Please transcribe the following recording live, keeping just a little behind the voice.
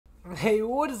Hey,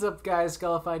 what is up guys,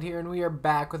 Skulified here, and we are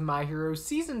back with My Hero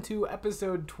Season 2,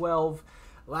 Episode 12.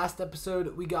 Last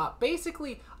episode, we got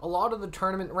basically a lot of the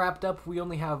tournament wrapped up. We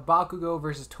only have Bakugo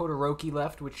versus Todoroki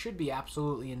left, which should be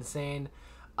absolutely insane.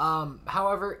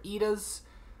 However, Ida's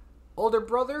older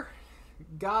brother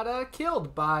got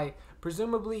killed by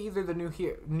presumably either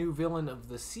the new villain of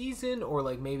the season or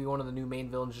like maybe one of the new main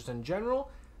villains just in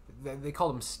general. They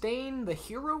called him Stain, the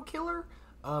hero killer,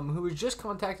 who was just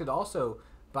contacted also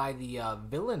by the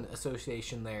villain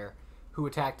association there, who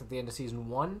attacked at the end of season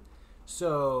 1.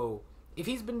 So if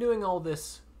he's been doing all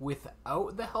this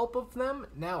without the help of them,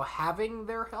 now having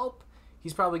their help,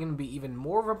 he's probably going to be even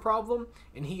more of a problem.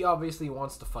 And he obviously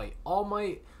wants to fight All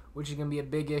Might, which is going to be a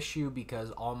big issue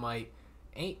because All Might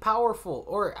ain't powerful.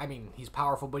 Or, I mean, he's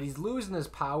powerful, but he's losing his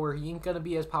power. He ain't going to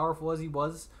be as powerful as he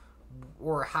was,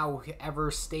 or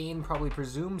however Stain probably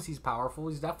presumes he's powerful.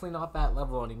 He's definitely not that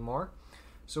level anymore.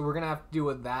 So we're going to have to deal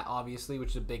with that, obviously,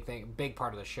 which is a big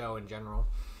part of the show in general.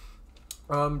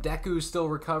 Deku's still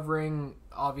recovering.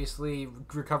 Obviously,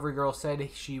 Recovery Girl said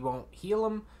she won't heal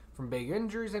him from big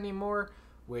injuries anymore,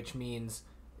 which means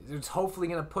it's hopefully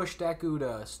going to push Deku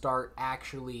to start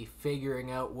actually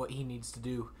figuring out what he needs to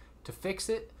do to fix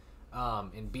it,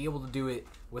 and be able to do it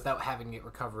without having it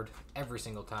recovered every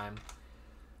single time.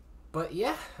 But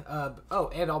yeah, oh,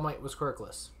 and All Might was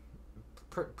quirkless.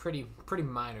 Pretty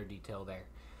minor detail there.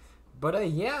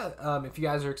 But yeah, if you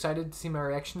guys are excited to see my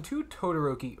reaction to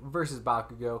Todoroki versus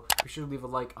Bakugo, be sure to leave a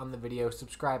like on the video,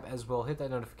 subscribe as well, hit that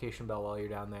notification bell while you're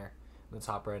down there. Let's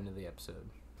hop right into the episode.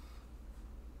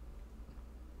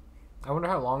 I wonder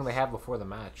how long they have before the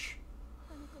match.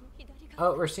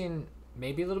 Oh, we're seeing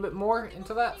maybe a little bit more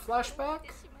into that flashback?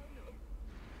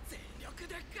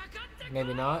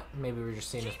 Maybe not. Maybe we're just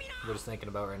seeing what we're just thinking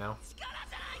about right now.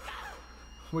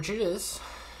 Which it is.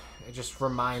 It just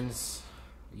reminds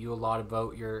you a lot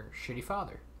about your shitty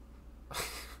father.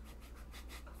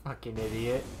 Fucking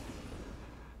idiot.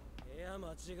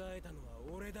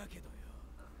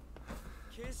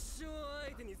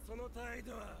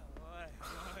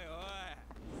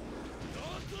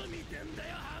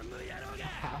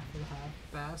 Half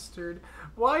bastard.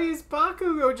 Why is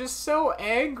Bakugo just so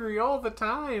angry all the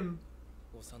time?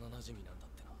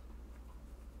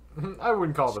 I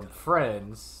wouldn't call them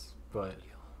friends, but...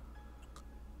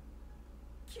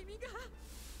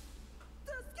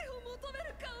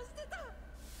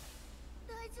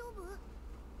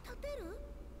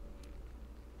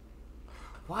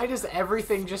 Why does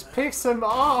everything just piss him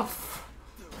off?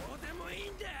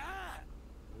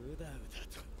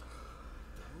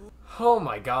 Oh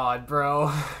my god,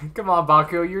 bro. Come on,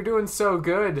 Bakugo, you're doing so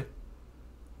good.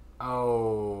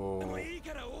 Oh.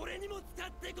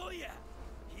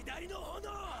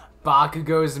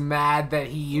 Bakugo's mad that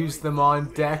he used them on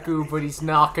Deku, but he's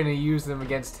not going to use them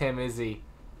against him, is he?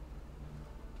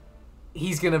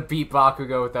 He's going to beat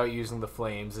Bakugo without using the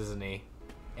flames, isn't he?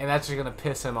 And that's just going to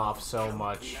piss him off so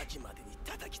much.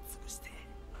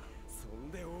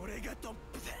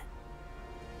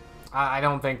 I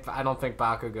don't think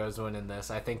Bakugo's winning this.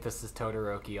 I think this is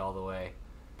Todoroki all the way.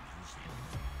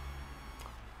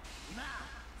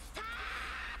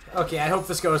 Okay, I hope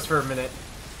this goes for a minute.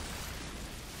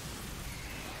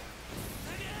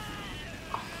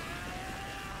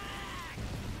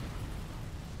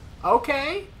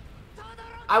 Okay.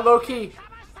 I low-key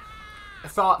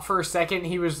thought for a second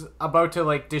he was about to,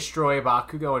 like, destroy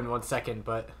Bakugo in 1 second,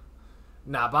 but...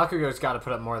 Nah, Bakugo's got to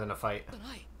put up more than a fight.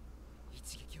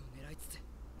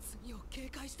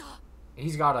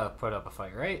 He's got to put up a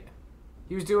fight, right?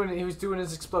 He was doing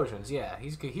his explosions. Yeah,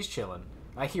 he's chilling.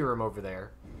 I hear him over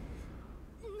there.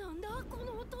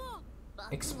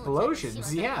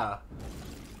 Explosions, yeah.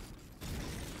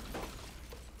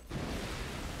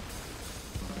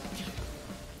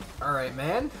 Alright,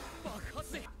 man.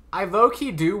 I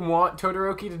low-key do want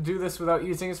Todoroki to do this without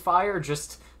using his fire,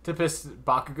 just to piss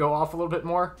Bakugo off a little bit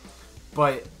more.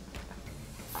 But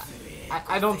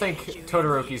I don't think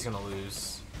Todoroki's gonna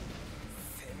lose.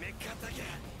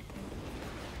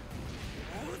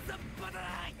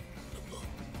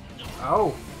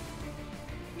 Oh.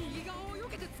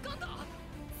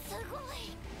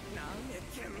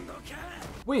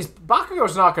 Wait,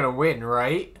 Bakugo's not gonna win,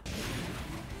 right?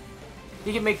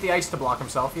 He can make the ice to block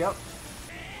himself, yep.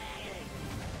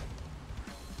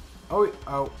 Oh,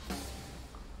 oh.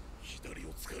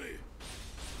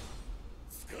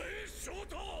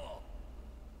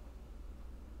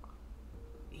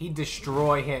 He'd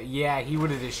destroy him. Yeah, he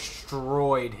would have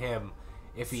destroyed him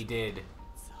if he did.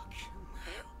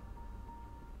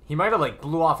 He might have, like,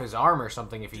 blew off his arm or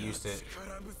something if he used it.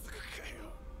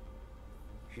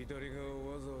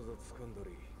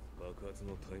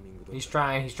 He's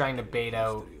trying to bait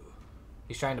out.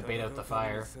 He's trying to bait out the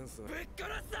fire.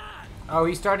 Oh,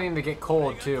 he's starting to get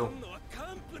cold too.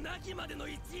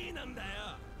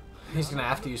 He's gonna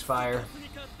have to use fire.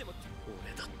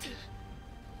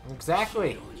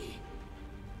 Exactly.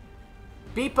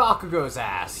 Beat Bakugo's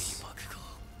ass.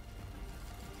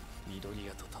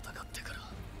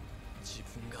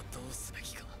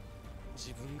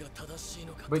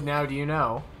 But now do you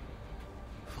know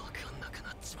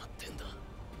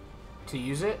to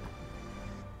use it?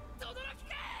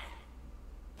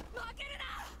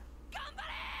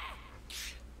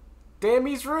 Damn,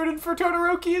 he's rooting for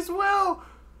Todoroki as well!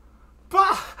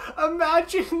 Bah!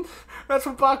 Imagine! That's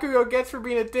what Bakugo gets for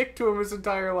being a dick to him his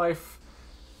entire life.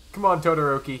 Come on,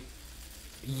 Todoroki.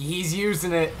 He's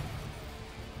using it.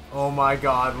 Oh my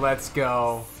god, let's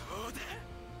go.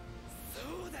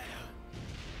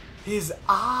 His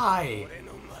eye!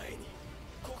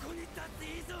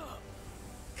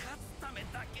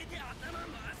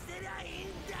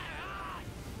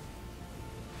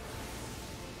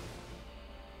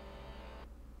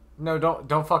 No,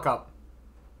 don't fuck up.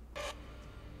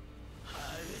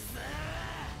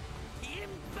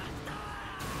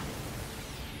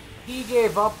 He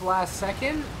gave up last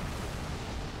second.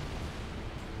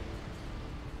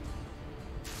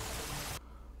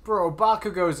 Bro,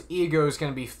 Bakugo's ego is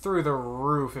gonna be through the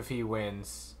roof if he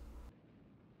wins.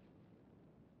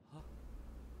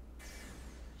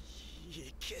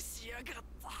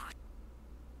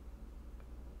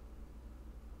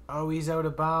 Oh, he's out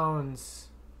of bounds.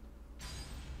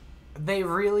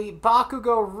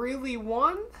 Bakugo really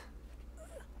won?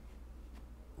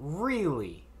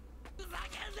 Really?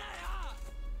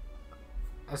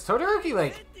 As Todoroki,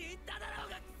 like...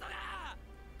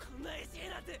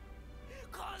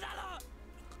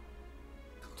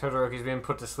 Todoroki's being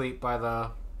put to sleep by the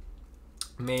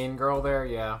main girl there,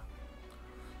 yeah.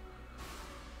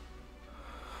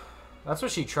 That's what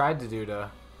she tried to do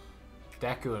to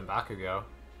Deku and Bakugo.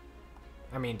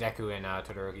 I mean, Deku and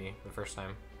Todoroki the first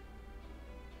time.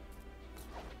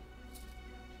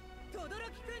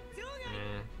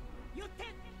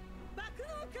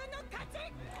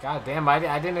 God damn,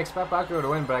 I didn't expect Bakugo to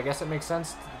win, but I guess it makes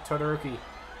sense. Todoroki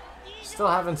still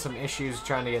having some issues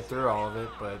trying to get through all of it,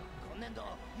 but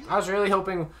I was really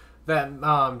hoping that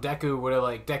Deku would have,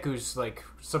 like, Deku's, like,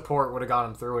 support would have got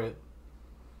him through it.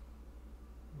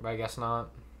 But I guess not.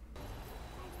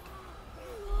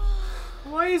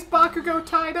 Why is Bakugo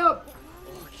tied up?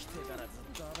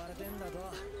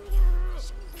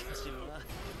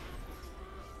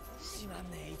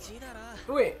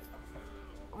 Wait,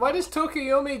 why does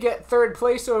Tokiyomi get third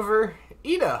place over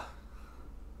Ida?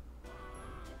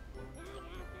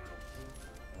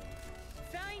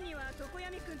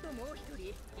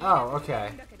 Oh,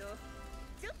 okay.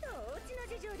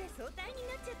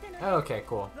 Oh, okay,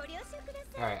 cool.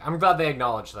 Alright, I'm glad they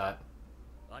acknowledged that.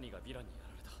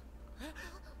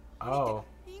 Oh.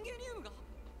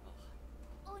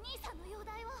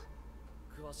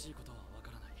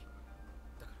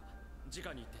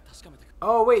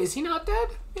 Oh, wait, is he not dead?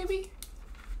 Maybe?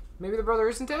 Maybe the brother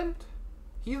isn't dead?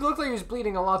 He looked like he was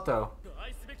bleeding a lot, though.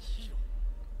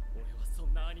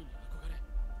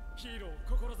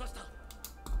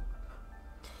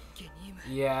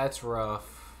 Yeah, it's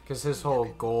rough. Because his whole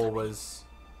goal was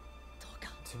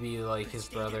to be like his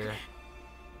brother.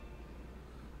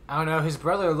 I don't know, his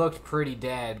brother looked pretty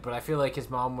dead, but I feel like his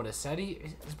mom would have said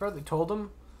his brother told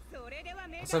him.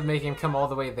 Instead of making him come all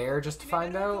the way there just to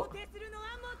find out.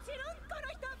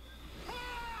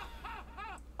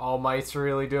 All Might's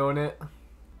really doing it.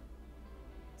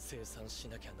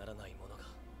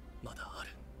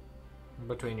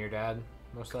 Between your dad,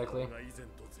 most likely.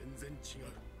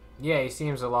 Yeah, he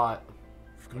seems a lot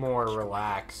more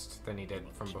relaxed than he did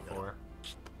from before.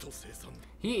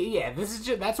 Yeah, this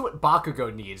is that's what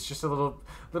Bakugo needs, just a little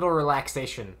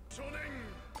relaxation.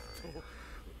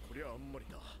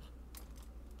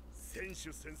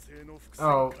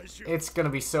 Oh, it's gonna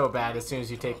be so bad as soon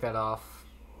as you take that off.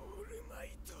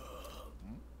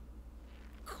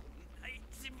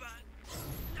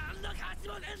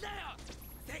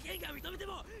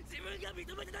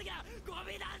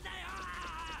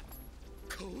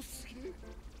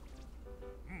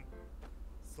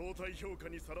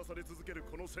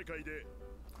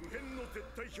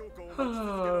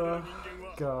 Oh,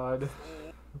 God.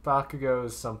 Bakugo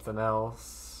is something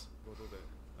else.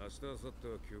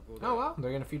 Oh well,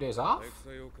 they're getting a few days off?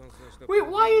 Wait,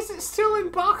 why is it still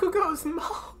in Bakugo's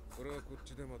mouth?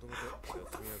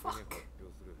 What the fuck?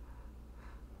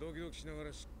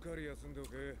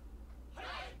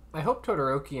 I hope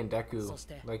Todoroki and Deku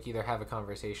like either have a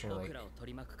conversation or like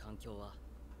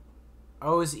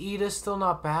Oh, is Ida still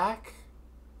not back?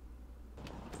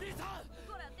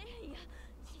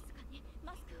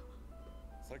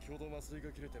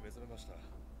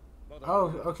 Oh,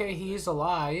 okay, he's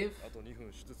alive.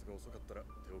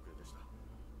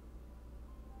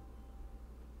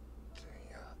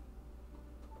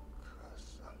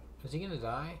 Is he gonna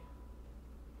die?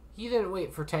 He didn't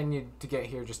wait for Tenya to get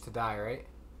here just to die, right?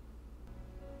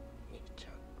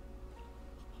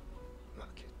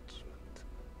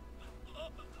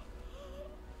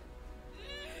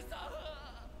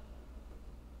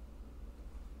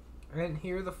 I didn't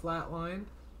hear the flat line.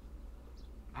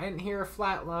 I didn't hear a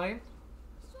flat line.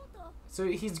 So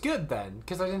he's good then,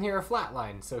 because I didn't hear a flat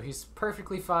line. So he's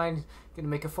perfectly fine. Gonna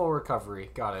make a full recovery.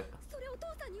 Got it.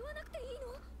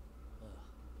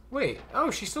 Wait.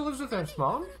 Oh, she still lives with her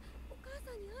mom?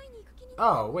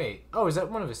 Oh, wait. Oh, is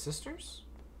that one of his sisters?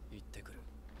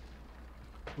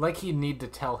 Like he'd need to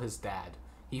tell his dad.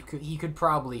 He could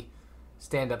probably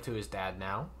stand up to his dad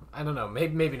now. I don't know.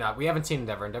 Maybe not. We haven't seen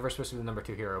Endeavor. Endeavor's supposed to be the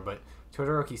 #2 hero, but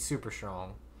Todoroki's super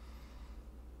strong.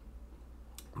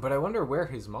 But I wonder where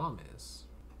his mom is.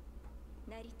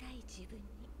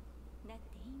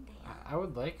 I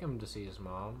would like him to see his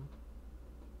mom.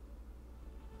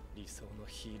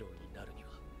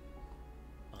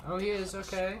 Oh, he is?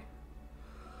 Okay.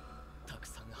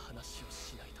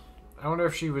 I wonder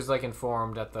if she was, like,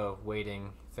 informed at the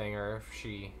waiting thing, or if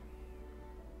she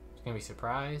was gonna be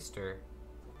surprised, or...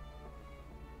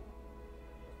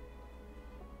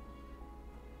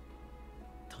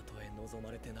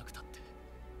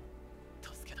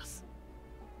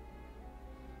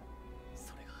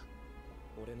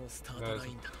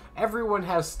 Everyone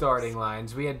has starting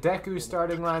lines. We had Deku's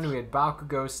starting line, we had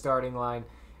Bakugo's starting line,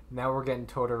 now we're getting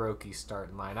Todoroki's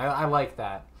starting line. I like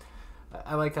that.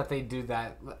 I like that they do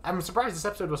that. I'm surprised this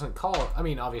episode wasn't called... I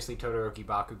mean, obviously Todoroki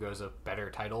Bakugo is a better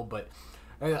title, but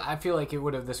I feel like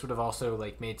this would have also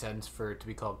like made sense for it to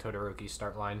be called Todoroki's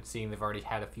start line, seeing they've already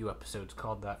had a few episodes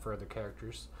called that for other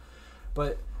characters.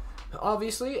 But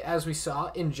obviously, as we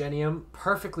saw, Ingenium,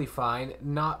 perfectly fine,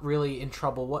 not really in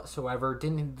trouble whatsoever,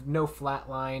 no flat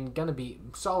line, gonna be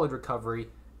solid recovery.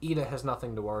 Ida has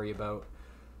nothing to worry about.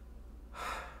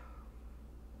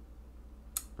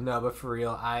 No, but for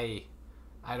real, I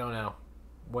don't know.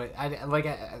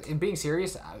 In being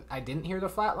serious, I didn't hear the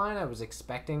flat line. I was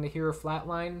expecting to hear a flat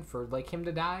line for like him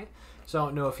to die. So I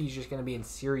don't know if he's just gonna be in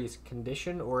serious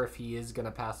condition or if he is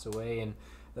gonna pass away, and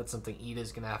that's something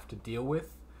Ida's gonna have to deal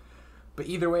with. But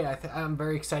either way, I'm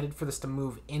very excited for this to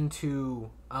move into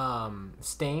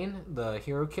Stain, the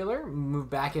hero killer, move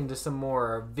back into some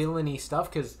more villainy stuff,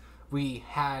 because we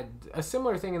had a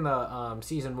similar thing in the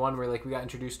season 1 where like we got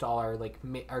introduced to all our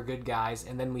good guys,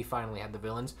 and then we finally had the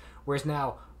villains. Whereas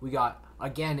now we got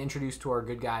again introduced to our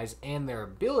good guys and their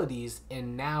abilities,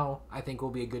 and now I think will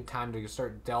be a good time to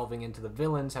start delving into the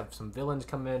villains. Have some villains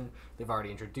come in. They've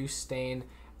already introduced Stain.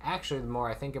 Actually, the more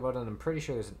I think about it, I'm pretty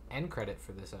sure there's an end credit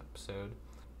for this episode.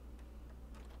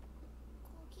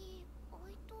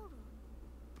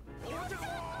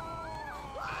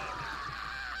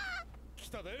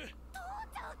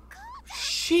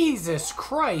 Jesus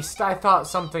Christ, I thought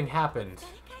something happened.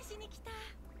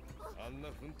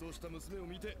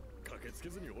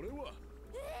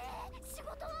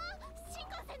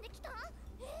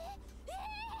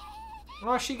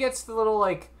 Oh, she gets the little,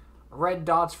 like, red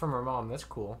dots from her mom. That's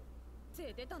cool.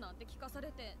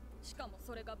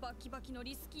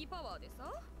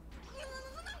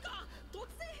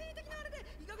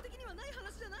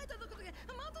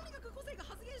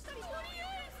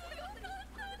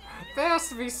 That has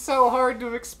to be so hard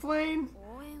to explain.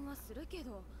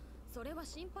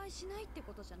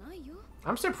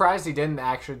 I'm surprised he didn't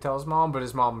actually tell his mom, but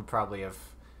his mom would probably have...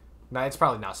 No, it's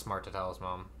probably not smart to tell his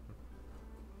mom.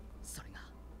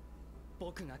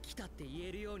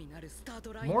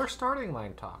 More starting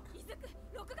line talk.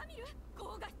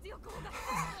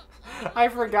 I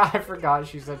forgot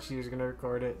she said she was gonna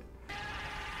record it.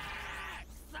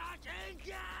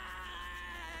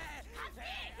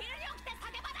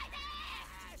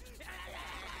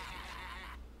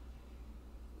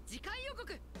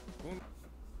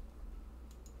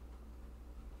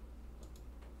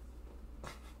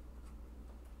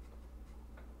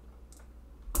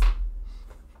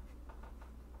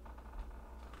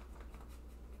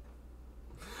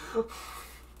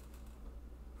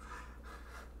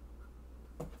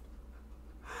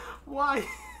 Why?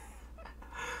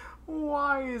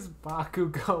 Why is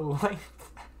Bakugo like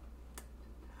that?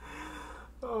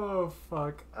 Oh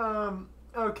fuck.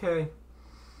 Okay.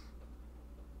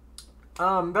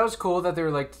 That was cool that they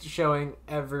were like showing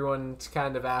everyone's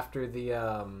kind of after the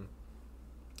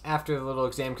after the little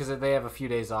exam because they have a few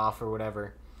days off or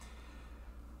whatever.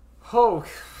 Oh,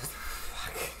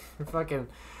 fucking.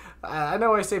 I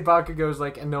know I say Bakugo's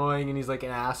like annoying and he's like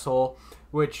an asshole,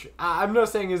 which I'm not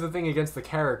saying is a thing against the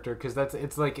character because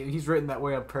it's like he's written that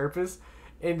way on purpose,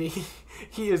 and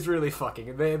he is really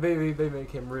fucking. They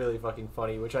make him really fucking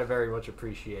funny, which I very much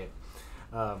appreciate.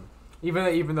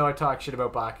 Even though I talk shit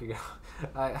about Bakugo,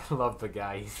 I love the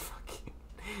guy. He's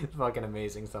fucking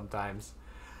amazing sometimes.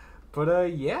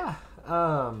 But yeah.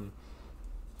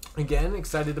 Again,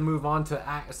 excited to move on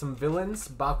to some villains.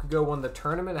 Bakugo won the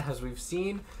tournament, as we've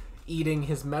seen, eating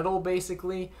his medal,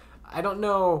 basically. I don't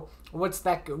know what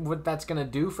that's going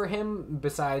to do for him,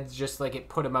 besides just, like, it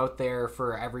put him out there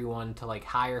for everyone to, like,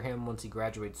 hire him once he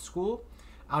graduates school.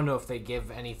 I don't know if they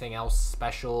give anything else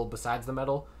special besides the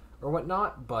medal or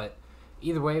whatnot, but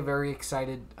either way, very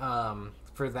excited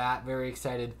for that. Very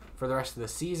excited for the rest of the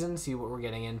season, see what we're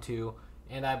getting into.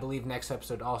 And I believe next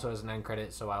episode also has an end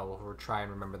credit, so I will try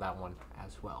and remember that one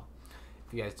as well.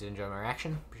 If you guys did enjoy my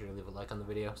reaction, be sure to leave a like on the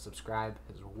video, subscribe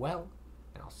as well,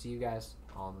 and I'll see you guys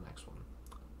on the next one.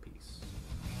 Peace.